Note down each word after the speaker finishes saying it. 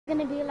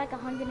gonna be like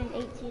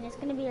 118. It's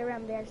gonna be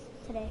around there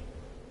today.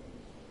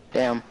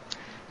 Damn.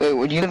 Wait,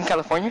 would you live in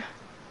California?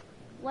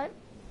 What?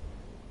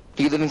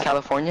 Do you live in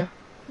California?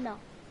 No.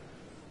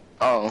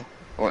 Oh,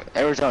 or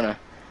Arizona.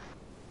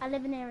 I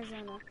live in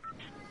Arizona.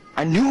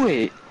 I knew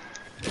it.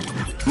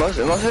 Most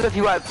of the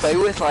people I play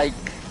with, like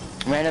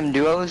random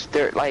duos,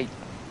 they're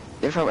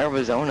from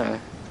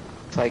Arizona.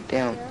 It's like,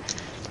 damn, Yeah.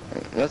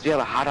 it must be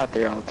hella hot out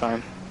there all the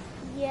time.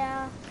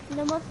 Yeah.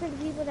 No, most of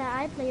the people that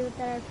I play with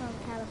that are from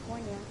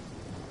California.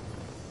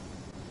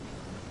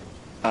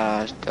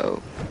 That's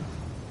dope.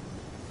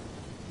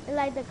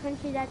 Like the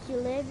country that you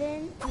live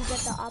in, you get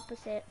the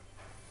opposite.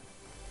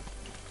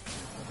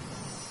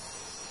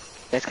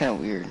 That's kind of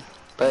weird,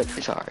 but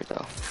it's alright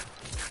though.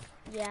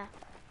 Yeah.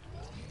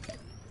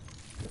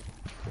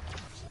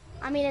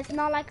 I mean, it's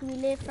not like we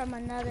live from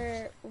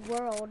another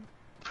world.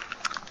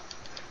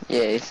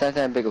 Yeah, it's not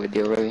that big of a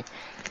deal, really.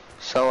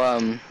 So,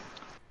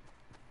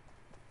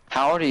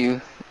 how old are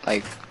you?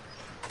 Like,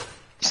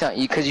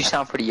 because you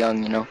sound pretty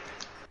young, you know.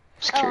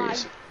 Just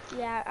curious.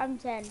 Yeah, I'm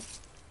 10.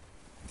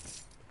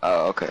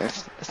 Oh, okay.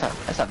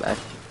 That's not bad.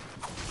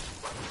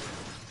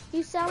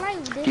 You sound like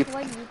this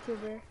one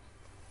YouTuber.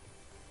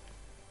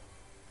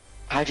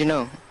 How'd you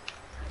know?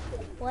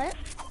 What?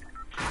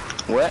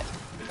 What?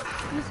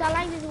 You sound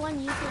like this one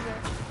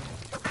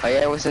YouTuber. Oh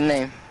yeah, what's his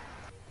name?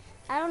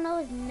 I don't know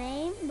his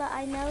name, but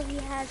I know he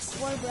has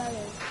 4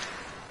 brothers.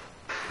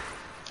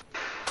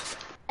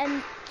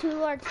 And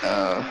 2 are twins,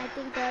 and I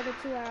think the other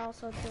 2 are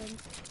also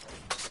twins.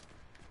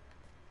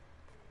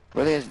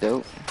 Really, that's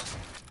dope.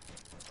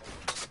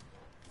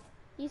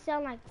 You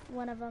sound like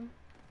one of them.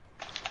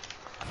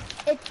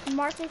 It's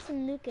Marcus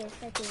and Lucas,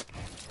 I think.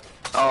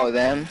 Oh,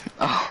 them?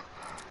 Oh.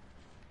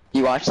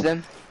 You watch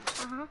them?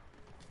 Uh-huh.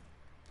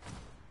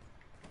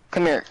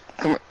 Come here.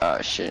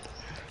 Oh, shit.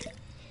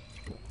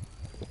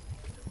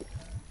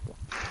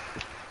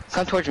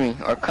 Come towards me,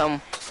 or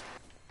come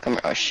here.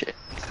 Oh, shit.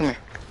 Come here.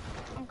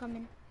 I'm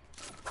coming.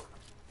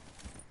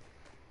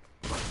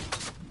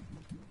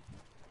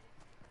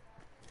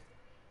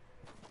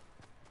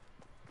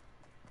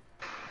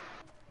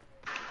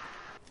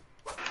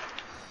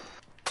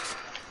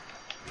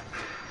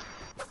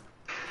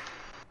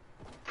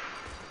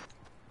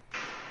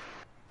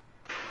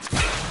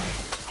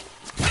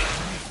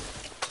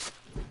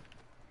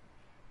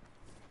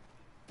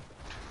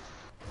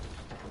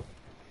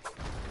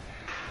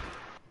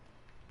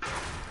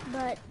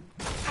 But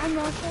I'm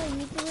also a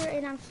YouTuber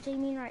and I'm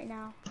streaming right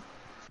now.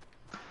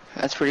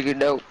 That's pretty good,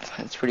 dope.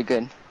 That's pretty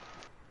good.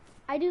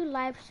 I do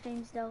live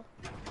streams though.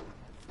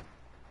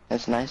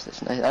 That's nice.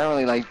 That's nice. I don't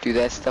really like do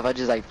that stuff. I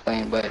just like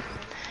playing, but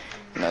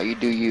you know, you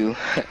do you.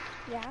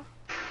 Yeah.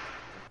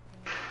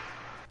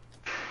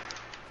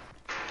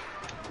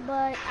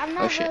 But I'm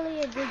not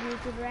really a good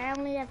YouTuber. I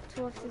only have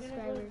 12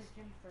 subscribers.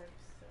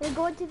 We're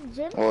going to the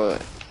gym?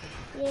 What?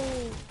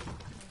 Yay.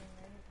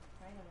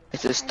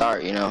 It's a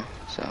start, you know.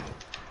 So.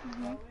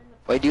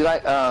 Wait, do you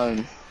like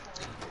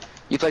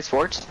you play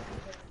sports?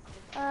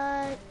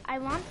 I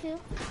want to.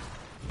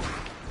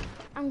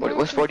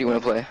 What sport do you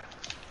want to play?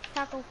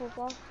 Tackle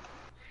football.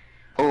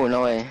 Oh,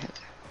 no way.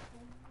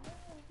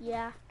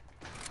 Yeah.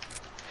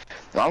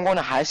 Well, I'm going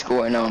to high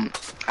school, and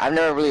I've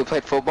never really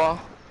played football,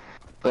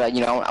 but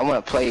you know, I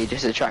want to play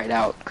just to try it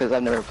out because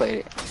I've never played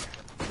it.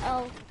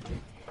 Oh.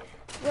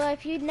 Well,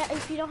 if you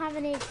don't have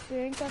any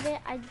experience of it,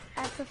 I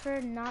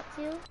prefer not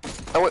to.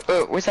 Oh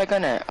wait, where's that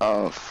gun at?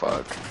 Oh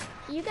fuck.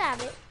 You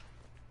got it.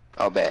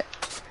 I'll bet.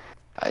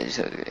 I just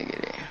was gonna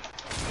get it.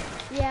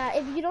 Yeah,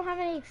 if you don't have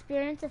any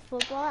experience of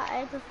football,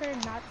 I prefer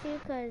not to,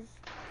 because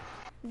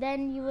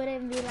then you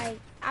wouldn't be like,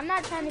 I'm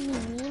not trying to be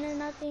mean or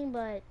nothing,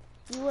 but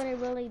you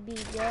wouldn't really be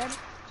good.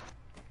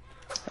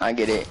 I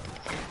get it.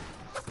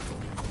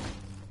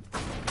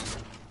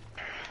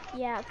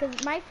 Yeah,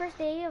 because my first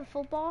day of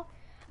football,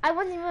 I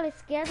wasn't really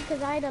scared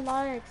because I had a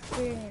lot of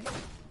experience.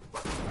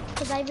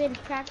 Because I've been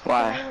practicing.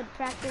 Why? I would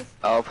practice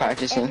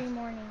practicing? every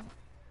morning.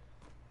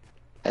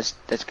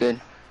 That's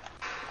good.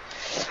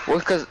 Well,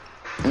 because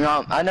you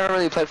know, I never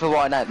really played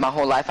football, and my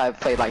whole life I've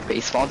played like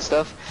baseball and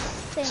stuff.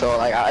 Same. So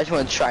like I just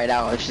want to try it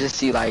out, just to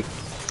see like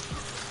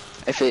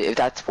if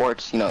that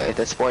sports, you know, if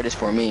the sport is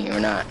for me or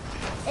not.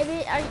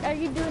 Are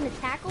you doing a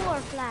tackle or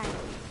flag?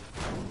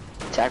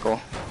 Tackle.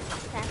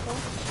 Tackle.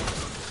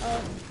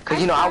 Cause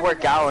you know I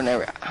work out and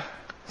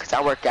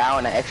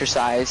I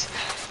exercise.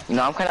 You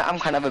know, I'm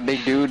kind of a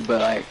big dude,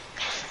 but like,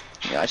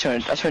 you know, I just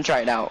want to try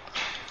it out.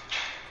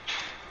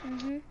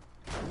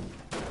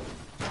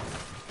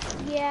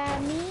 Yeah,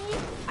 me,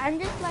 I'm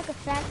just like a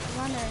fast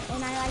runner,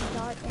 and I like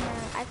dart, and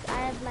I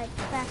have like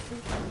fast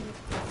reflexes.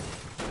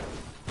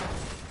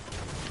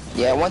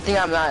 Yeah, one thing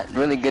I'm not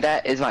really good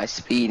at is my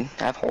speed.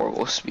 I have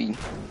horrible speed.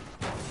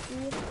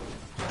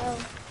 Oh.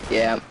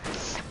 Yeah,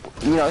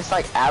 you know, it's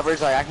like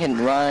average. Like I can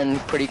run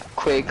pretty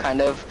quick,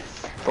 kind of,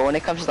 but when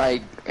it comes to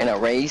like in a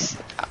race,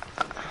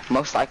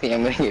 most likely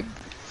I'm gonna get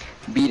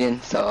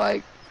beaten. So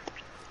like.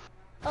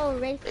 Oh,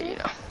 racing? You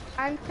know.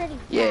 I'm pretty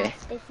fast. Yeah.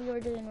 If we were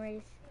doing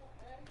race.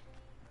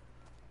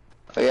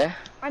 Oh yeah?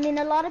 I mean,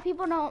 a lot of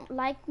people don't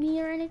like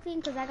me or anything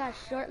because I got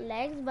short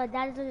legs, but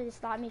that doesn't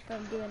stop me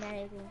from doing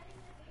anything.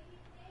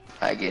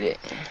 I get it.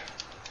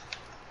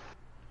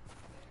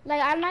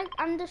 Like,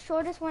 I'm the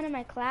shortest one in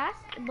my class,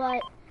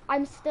 but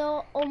I'm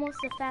still almost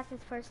the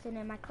fastest person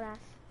in my class.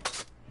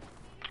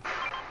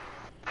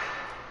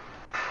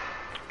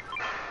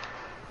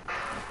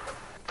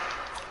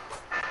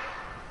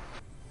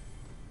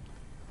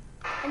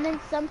 And then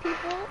some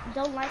people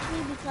don't like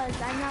me because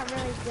I'm not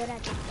really good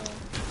at this game.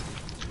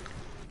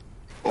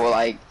 Or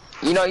like,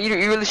 you know, you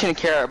really shouldn't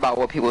care about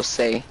what people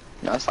say. You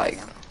know, it's like,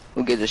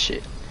 who gives a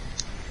shit?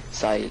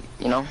 It's like,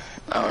 you know,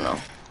 I don't know.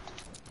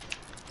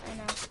 I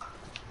know.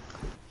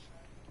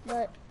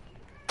 But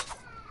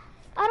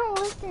I don't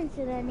listen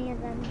to any of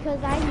them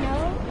because I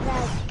know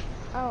that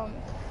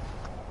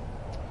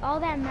all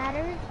that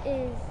matters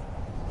is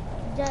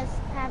just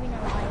having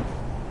a life.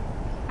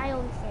 I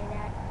always say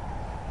that.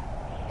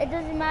 It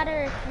doesn't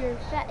matter if you're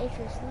fat, if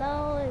you're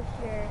slow, if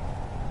you're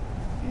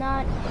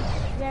not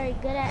very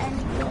good at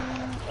anything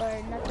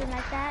or nothing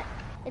like that.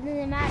 It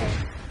doesn't matter.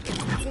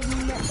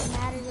 It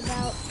matters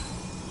about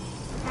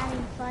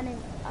having fun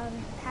and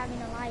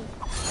having a life.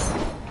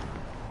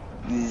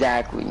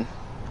 Exactly.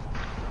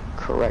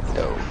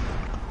 Correcto.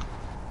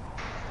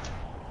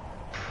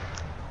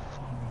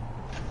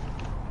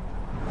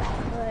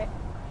 But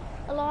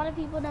a lot of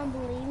people don't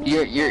believe me.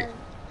 You're Go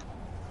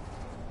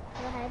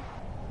ahead.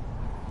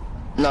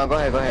 No, go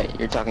ahead.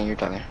 You're talking.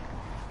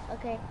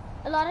 Okay.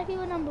 A lot of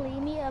people don't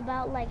believe me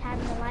about like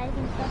having a life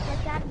and stuff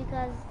like that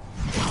because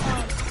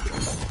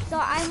so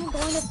I'm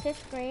going to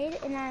 5th grade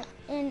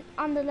and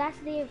on the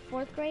last day of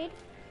 4th grade,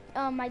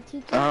 my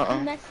tutor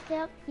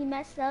he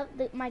messed up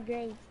my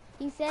grades.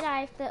 He said I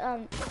have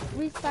to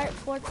restart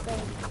 4th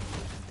grade.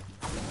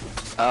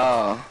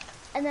 Oh.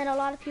 And then a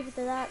lot of people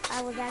thought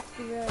I was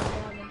actually really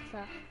young and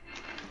stuff.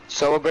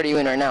 So what grade are you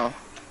in right now?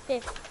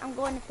 5th. I'm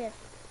going to 5th.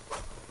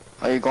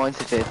 Oh, you're going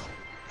to 5th.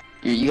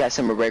 You got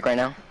summer break right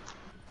now?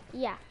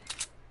 Yeah.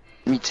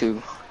 Me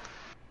too.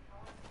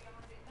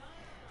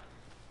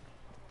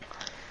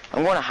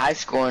 I'm going to high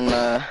school in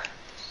my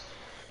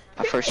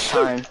first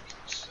time.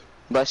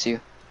 Bless you.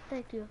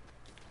 Thank you.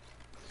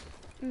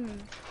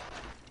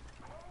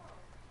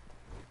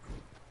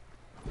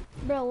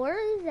 Bro, where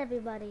is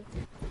everybody?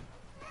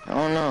 I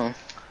don't know.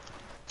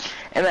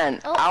 Hey man,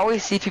 Oh. I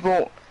always see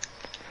people.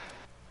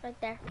 Right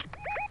there.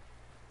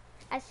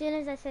 As soon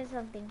as I say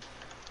something.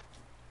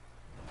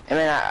 Hey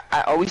man,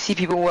 I always see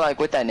people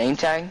with that name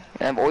tag,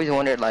 and I've always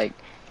wondered like,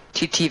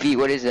 TTV,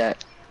 what is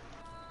that?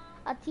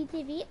 A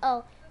TTV?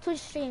 Oh, Twitch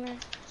streamer.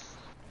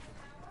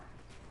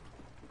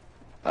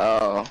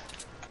 Oh.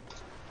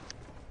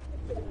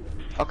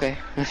 Okay.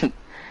 I'm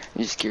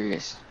just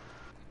curious.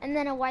 And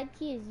then a white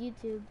key is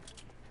YouTube.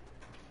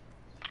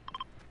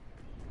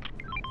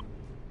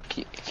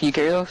 Can you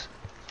carry those?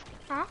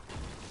 Huh?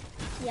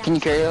 Yeah. Can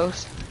you carry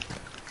those?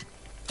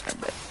 I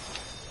bet.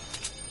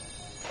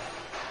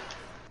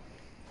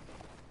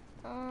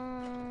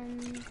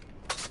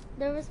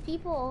 There was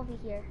people over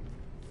here.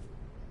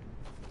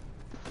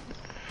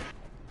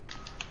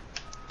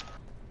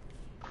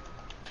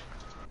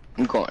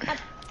 I'm going.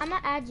 I'm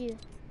gonna add you.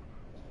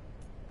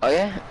 Oh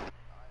yeah?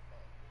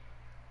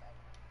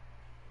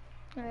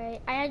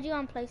 Alright, I add you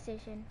on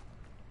PlayStation.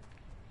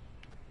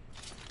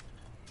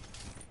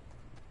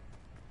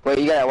 Wait,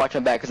 you gotta watch my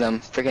back because I'm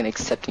freaking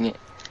accepting it.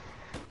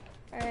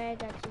 Alright, I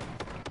got you.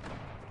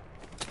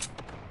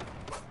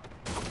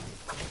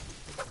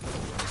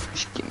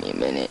 Just give me a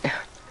minute.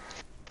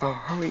 Oh,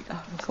 hurry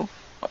up. Go.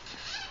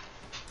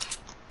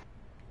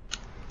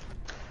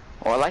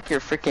 Oh, I like your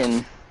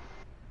freaking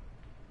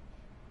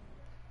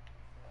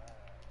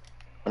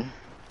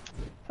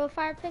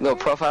Profile picture? little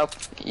profile.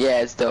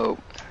 Yeah, it's dope.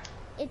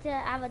 It's an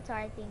avatar,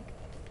 I think.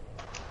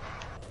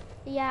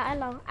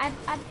 Yeah,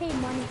 I paid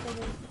money for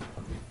this.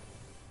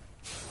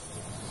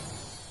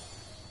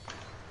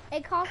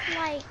 It costs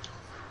like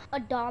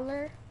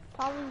 $1,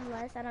 probably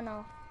less. I don't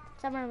know,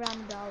 somewhere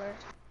around $1.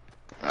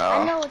 Oh.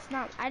 I know it's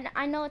not.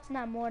 I know it's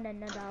not more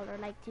than $1,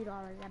 like $2.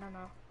 I don't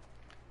know,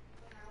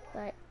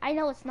 but I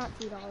know it's not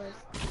 $2.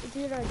 It's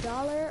either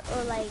 $1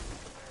 or like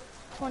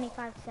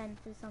 25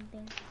 cents or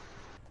something.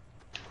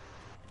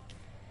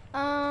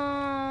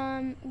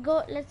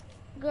 Let's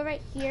go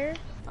right here.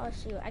 Oh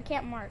shoot, I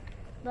can't mark,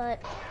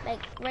 but like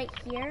right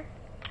here.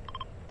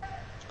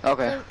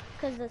 Okay.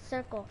 Cause the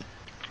circle.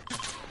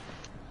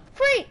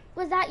 Freak!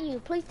 Was that you?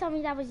 Please tell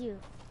me that was you.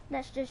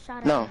 That's just shot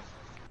at No. me.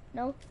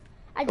 No?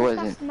 I just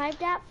got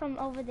sniped at from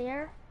over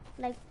there.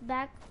 Like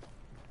back.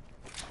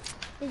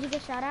 Did you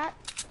get shot at?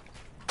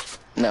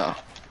 No.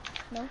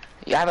 No?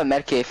 You have a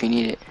medkit if you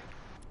need it.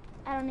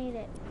 I don't need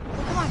it.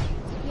 Well, come on.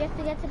 You have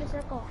to get to the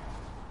circle.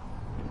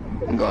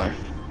 I'm going.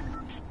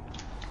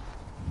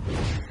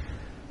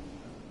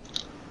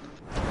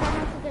 Try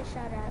not to get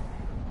shot at.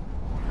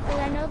 Because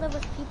I know there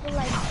was people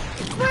like,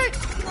 frick!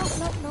 No.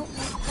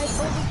 Like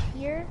over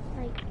here,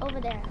 like over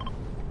there.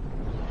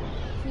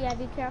 So yeah,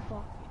 be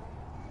careful.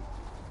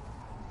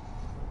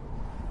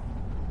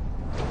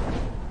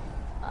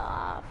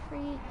 Ah,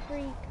 freak.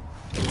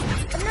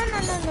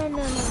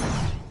 No.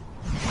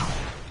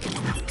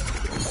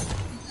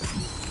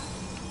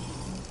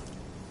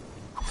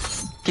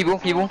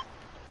 People.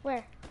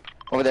 Where?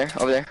 Over there.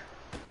 Alright.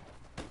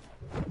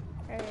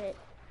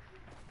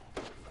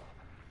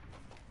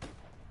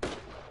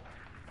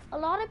 A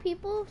lot of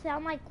people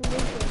sound like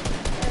lizards.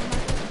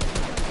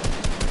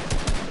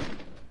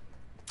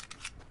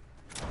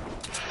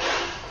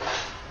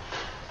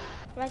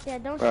 Right there,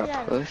 don't shoot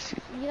at him.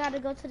 You gotta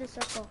go to the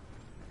circle.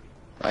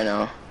 I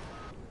know.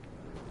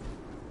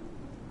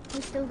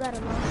 We still got a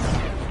long way.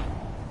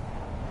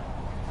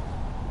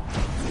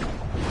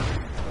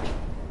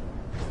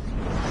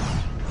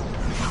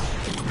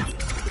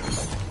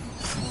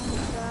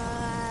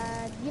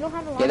 You don't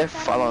have a launch they're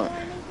pad following. or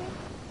anything?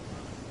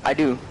 I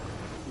do.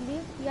 You do?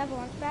 You have a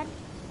launch pad?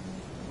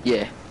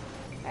 Yeah.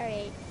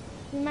 Alright.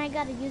 You might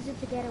gotta use it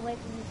to get away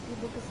from these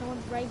people because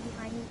someone's right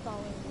behind you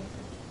following you.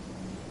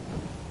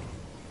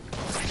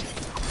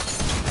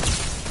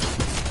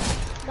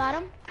 Got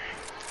him?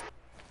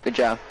 Good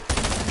job.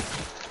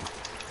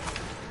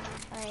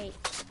 Alright.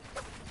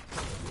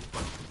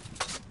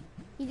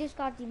 He just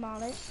got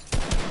demolished.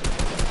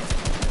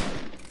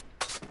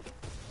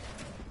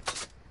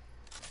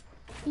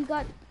 You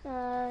got,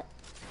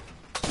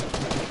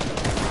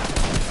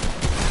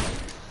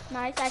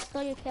 nice, I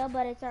stole your kill,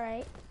 but it's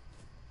alright.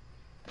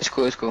 It's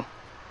cool.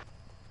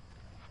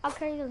 I'll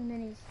carry those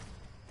minis.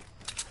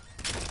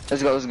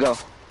 Let's go.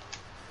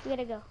 We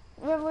gotta go.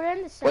 We're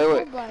in the circle,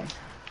 Wait. but...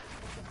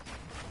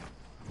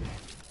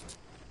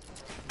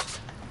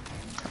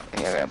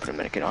 Yeah, I gotta put a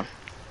medikit on.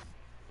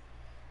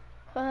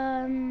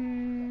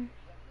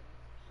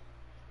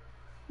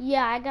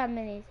 Yeah, I got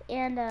minis.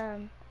 And,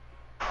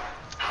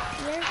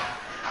 here.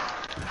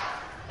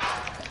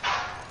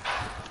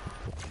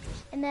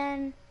 And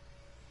then...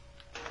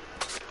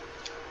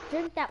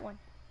 drink that one.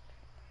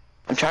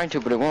 I'm trying to,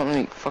 but it won't let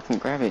me fucking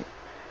grab it.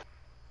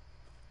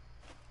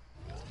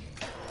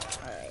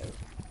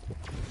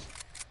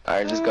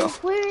 Alright, let's go.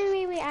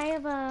 Wait. I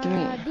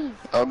have, these.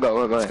 Oh, go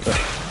ahead.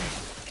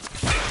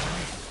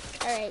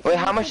 Alright. Wait,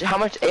 how much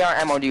AR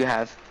ammo do you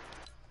have?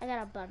 I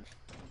got a bunch.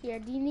 Here,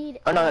 do you need...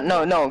 Oh,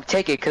 no,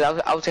 take it,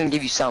 because I was gonna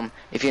give you some,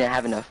 if you didn't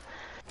have enough.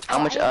 How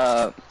much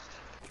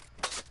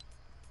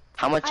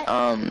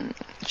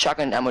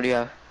shotgun ammo do you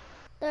have?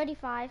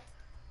 35.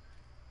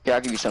 Yeah,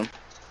 I'll give you some.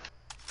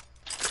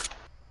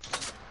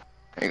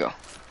 There you go.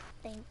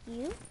 Thank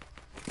you.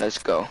 Let's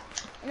go.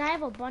 And I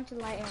have a bunch of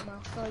light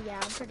ammo, so yeah,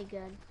 I'm pretty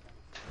good.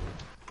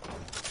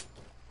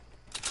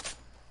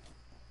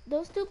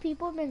 Those two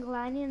people have been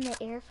gliding in the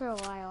air for a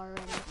while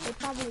already. They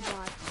probably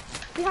bought.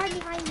 Behind.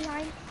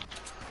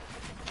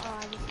 Oh,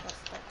 I just got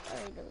stuck.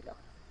 Alright, there we go.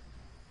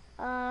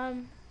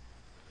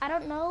 I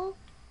don't know.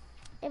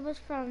 It was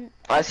from...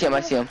 I see him.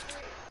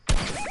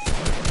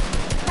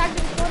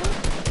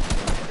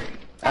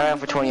 I ran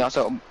for 20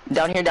 also.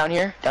 Down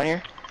here.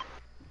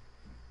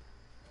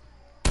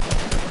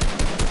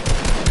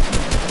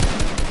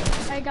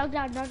 Alright, dog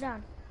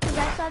down. Cause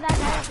I saw that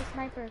guy with the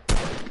sniper.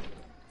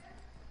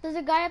 There's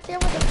a guy up there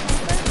with a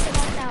sniper. He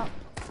walked out.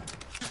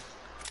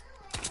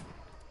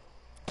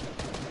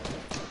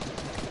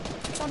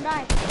 Don't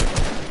die.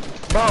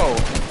 Bro.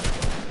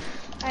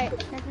 Alright,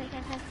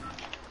 nice.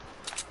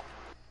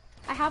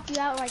 I helped you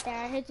out right there.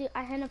 I hit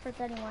him for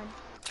 31.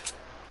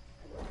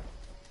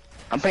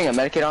 I'm putting a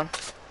medikit on.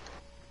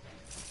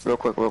 Real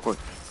quick.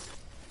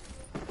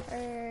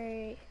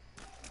 Alright.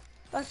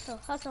 Hustle.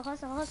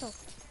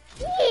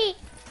 Yee!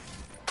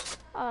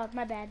 Oh,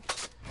 my bad.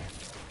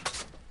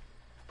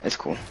 It's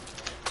cool.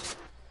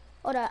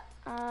 Hold up.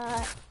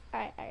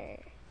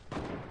 Alright.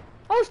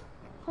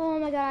 Oh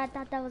my god, I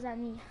thought that was at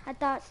me. I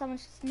thought someone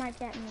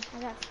sniped at me.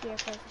 I got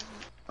scared for a second.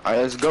 Alright,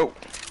 let's go.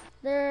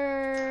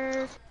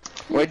 There's...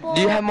 Wait,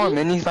 do you have more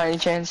minis by any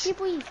chance?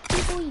 People east.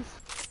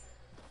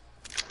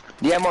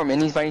 Do you have more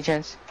minis by any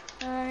chance?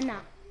 No.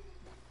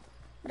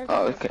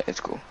 Oh, okay, it's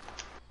cool.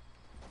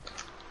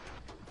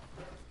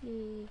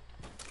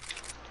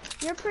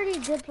 You're a pretty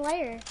good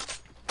player.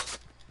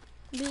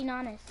 Being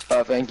honest.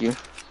 Oh, thank you.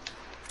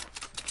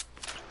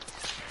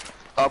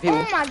 Oh,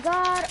 people.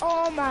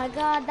 Oh my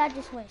god, that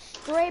just went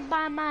straight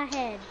by my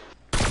head.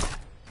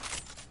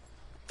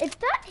 If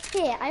that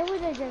hit, I would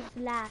have just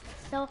laughed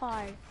so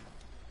hard.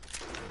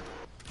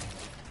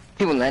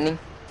 People landing?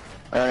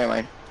 Oh, no, never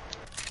mind.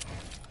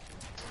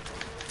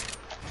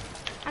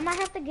 I might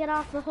have to get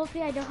off, but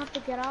hopefully I don't have to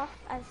get off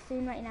as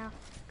soon right now.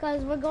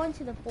 Because we're going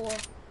to the pool,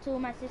 to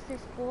my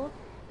sister's pool,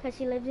 because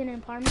she lives in an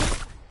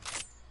apartment.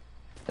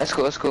 That's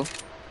cool.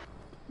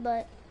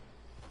 But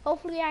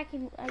hopefully I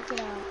could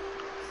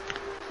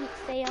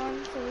stay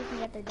on so we can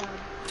get the done.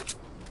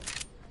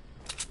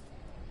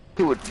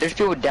 There's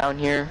people down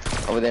here,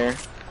 over there.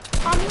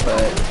 On me,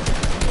 but...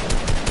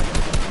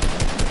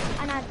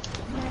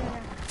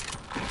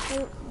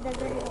 No.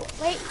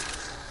 Wait.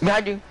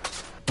 Behind you.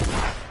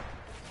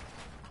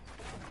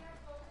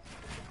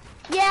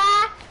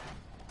 Yeah.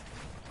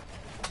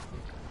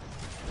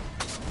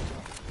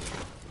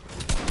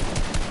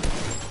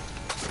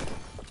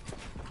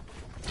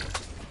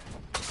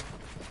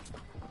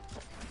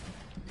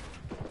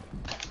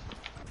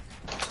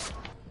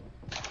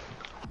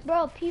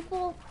 Oh,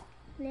 people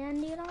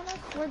landing on us?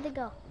 Where'd they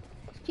go?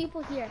 There's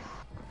people here.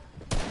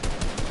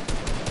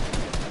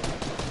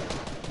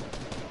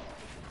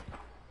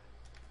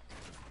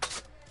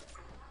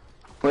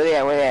 Where they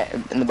at? Where they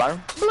at? In the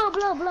bottom?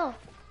 Blow.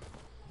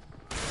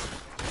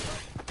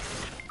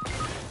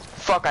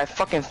 Fuck, I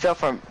fucking fell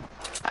from...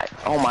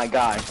 oh my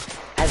god.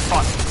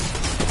 Fuck.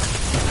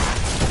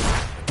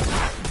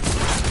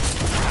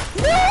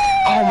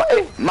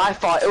 Oh my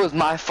fault. It was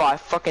my fault. I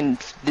fucking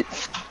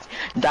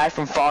died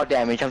from fall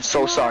damage. I'm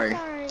so sorry.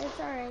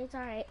 It's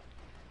alright.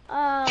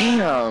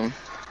 Damn.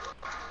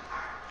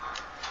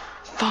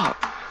 Fuck.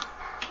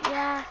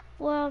 Yeah,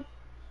 well,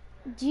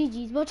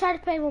 GG's. We'll try to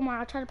play one more.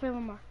 I'll try to play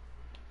one more.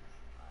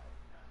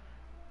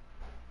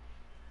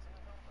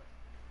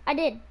 I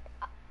did.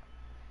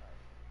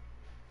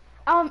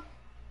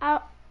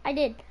 I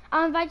did.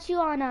 I'll invite you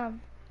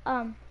on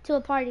to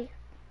a party.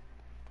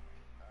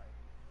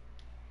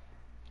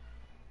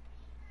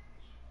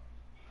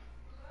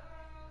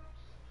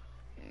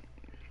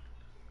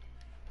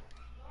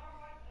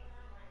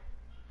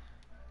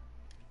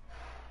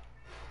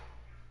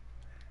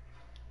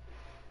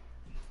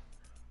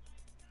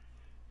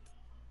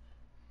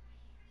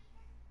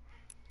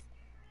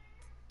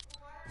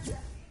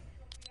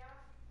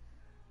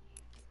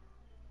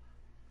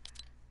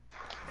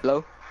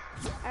 Hello?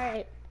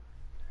 Alright.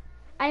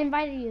 I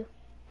invited you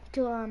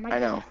to my I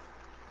know.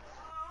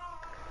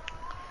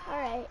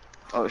 Alright.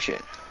 Oh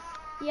shit.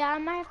 Yeah, I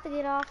might have to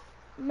get off.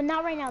 But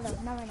not right now though.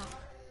 Not right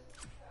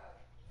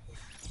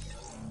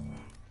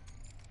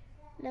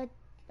now.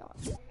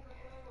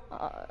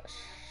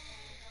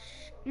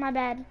 My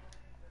bad.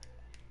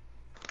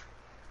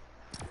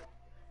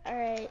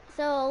 Alright,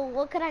 so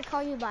what could I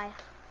call you by?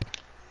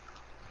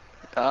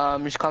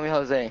 Just call me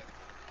Jose.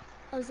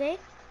 Jose?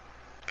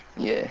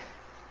 Yeah.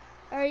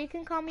 Or you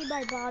can call me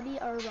by Bobby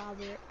or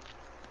Robert.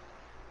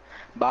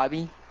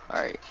 Bobby?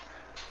 Alright.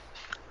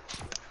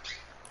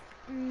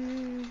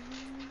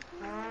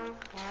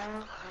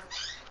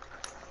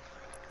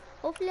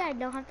 Hopefully I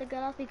don't have to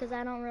get off because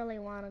I don't really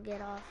want to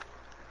get off.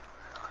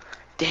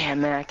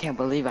 Damn, man, I can't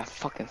believe I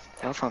fucking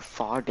fell from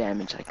fall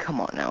damage. Like, come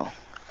on now.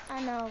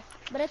 I know,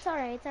 but it's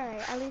alright,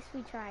 At least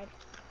we tried.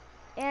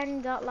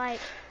 And got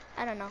like,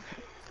 I don't know.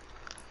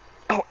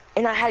 Oh,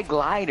 and I had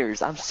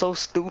gliders. I'm so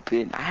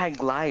stupid. I had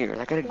gliders.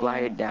 I could have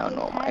glided down.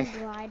 Oh my.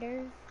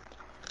 Gliders?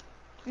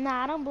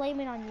 Nah, I don't blame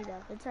it on you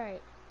though. It's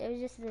alright. It was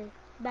just a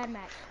bad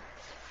match.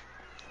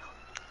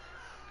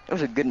 It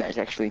was a good match,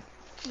 actually.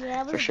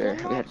 Yeah, it was for a sure.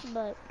 good match,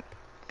 but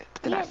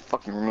then I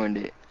fucking ruined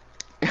it.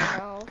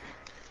 no.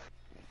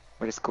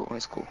 But it's cool.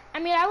 It's cool. I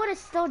mean, I would have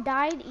still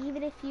died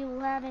even if you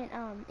haven't,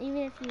 even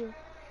if you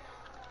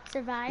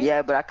survived.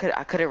 Yeah, but I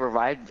could have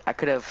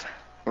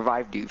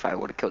revived you if I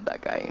would have killed that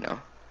guy, you know.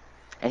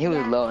 And he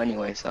was low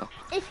anyway, so.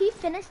 If he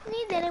finished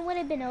me, then it would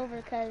have been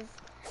over, cause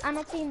I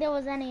don't think there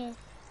was any,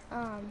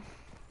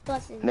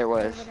 buses. There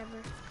was. Or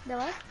whatever. There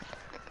was?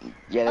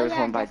 Yeah, there was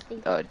one Dusty.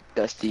 by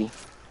Dusty.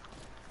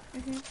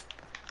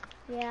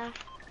 Yeah.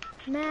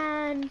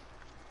 Man,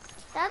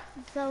 that's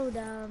so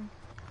dumb.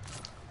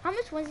 How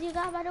much wins you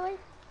got, by the way?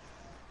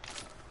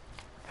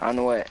 I don't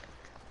know what.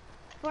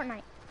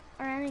 Fortnite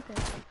or anything.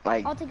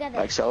 Like altogether.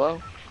 Like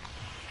solo?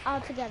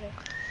 Altogether.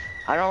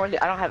 I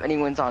don't have any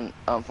wins on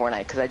Fortnite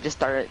because I just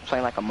started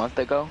playing like a month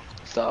ago.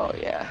 So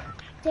yeah.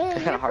 Dang,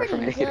 it's kind of hard for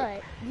me to get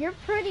it. You're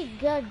pretty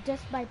good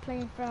just by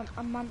playing from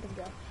a month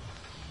ago.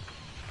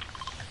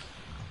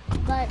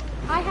 But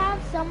I have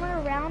somewhere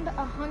around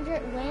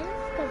 100 wins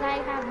because I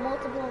have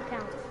multiple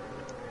accounts.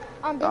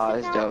 On this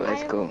that's dope.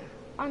 That's cool.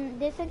 On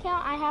this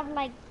account, I have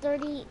like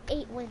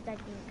 38 wins, I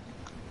think,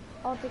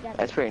 altogether.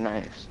 That's pretty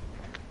nice.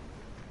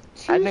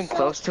 I've been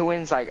close to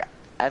wins. Like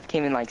I've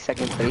came in like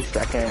second place,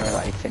 but I can't ever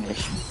like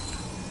finish.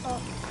 Oh,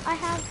 I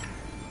have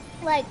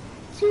like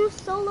 2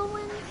 solo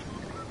wins.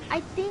 I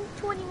think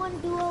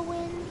 21 duo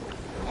wins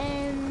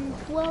and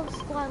 12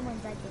 squad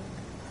wins, I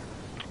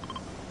think.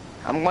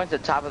 I'm going to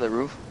the top of the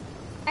roof.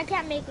 I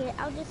can't make it.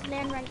 I'll just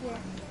land right here.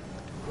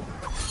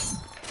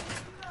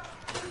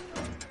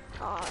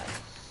 Oh,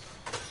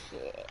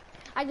 shit.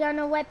 I got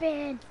no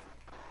weapon.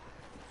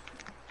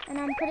 And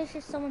I'm pretty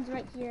sure someone's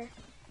right here.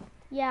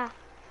 Yeah.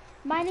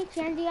 By any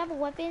chance, do you have a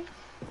weapon?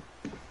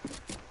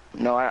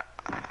 No, I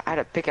had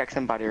to pickaxe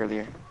somebody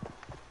earlier.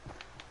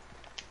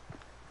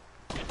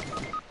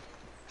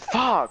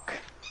 Fuck!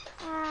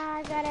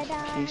 I gotta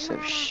die. Piece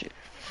of shit.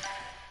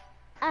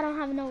 I don't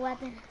have no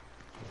weapon.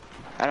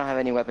 I don't have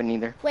any weapon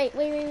either. Wait.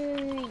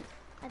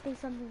 I think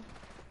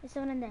there's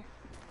someone in there.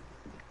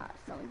 Oh,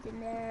 someone's in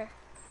there.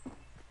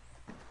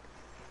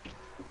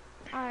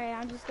 Alright,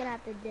 I'm just gonna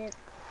have to dip.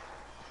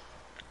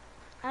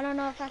 I don't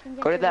know if I can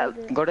get Go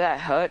to that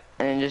hut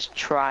and just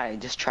try to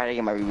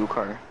get my reboot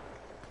car.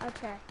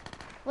 Okay.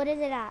 What is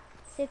it at?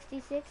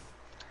 66?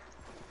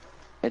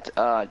 It's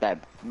that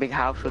big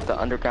house with the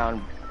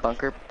underground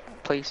bunker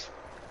place.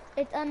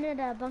 It's under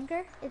the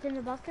bunker? It's in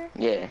the bunker?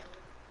 Yeah.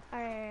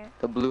 Alright.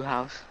 The blue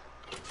house.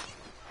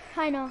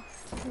 I know.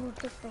 Ooh,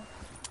 pistol.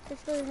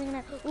 Pistol isn't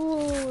gonna.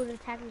 Ooh, the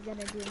attack is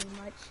gonna do me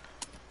much.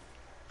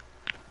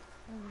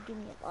 Give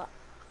me a lot.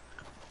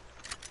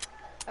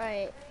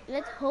 Alright,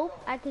 let's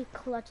hope I could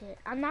clutch it.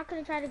 I'm not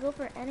gonna try to go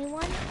for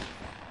anyone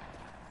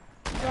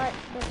but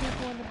the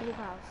people in the blue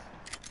house.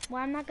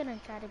 Well, I'm not gonna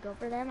try to go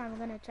for them. I'm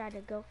gonna try to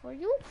go for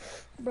you.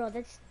 Bro,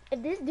 that's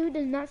if this dude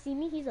does not see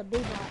me, he's a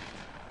big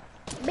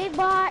bot. Big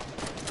bot!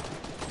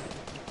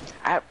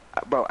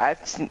 Bro, I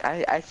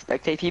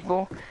spectate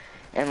people,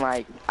 and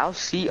like I'll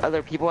see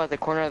other people at the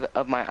corner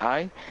of my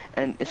eye,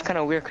 and it's kind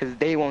of weird because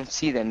they won't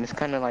see them. It's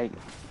kind of like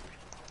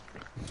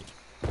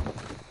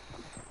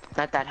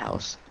not that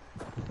house.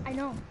 I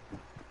know.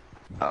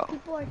 Oh,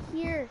 People are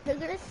here. They're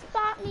gonna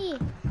spot me.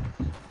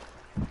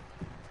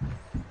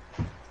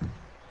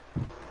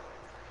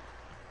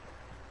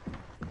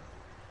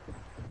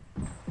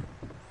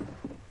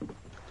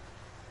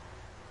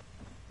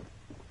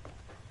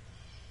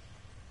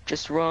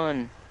 just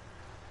run.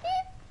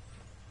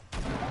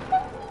 I'm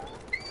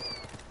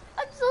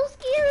so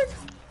scared.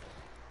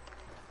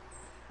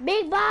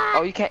 Big bot!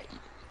 Oh, you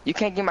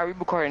can't get my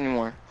reboot card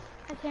anymore.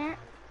 I can't.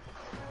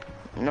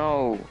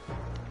 No,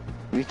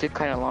 we took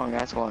kind of long.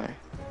 That's why.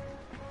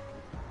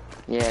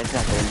 Yeah, it's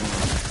not there anymore.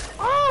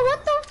 Oh,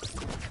 what the?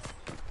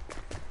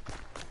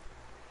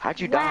 How'd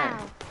you die?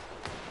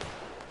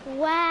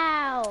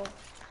 Wow.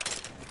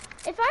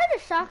 If I had a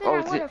shotgun, Oh,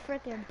 I would have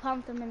freaking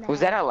pumped him in the Was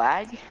head. that a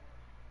lag?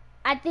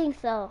 I think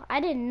so. I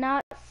did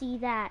not see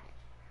that.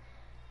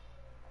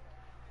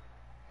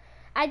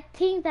 I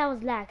think that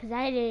was lag because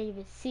I didn't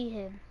even see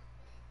him.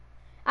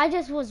 I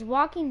just was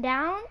walking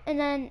down and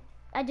then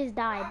I just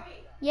died.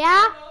 Mommy,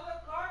 Yeah? no,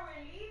 the car,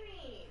 we're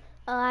leaving.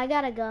 I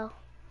gotta go.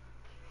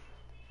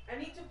 I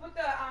need to put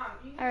the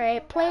you need to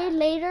Alright, put play that-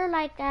 later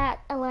like at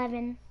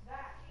 11.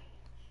 that.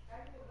 I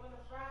need to put the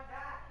front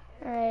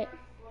that. Alright,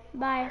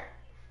 bye.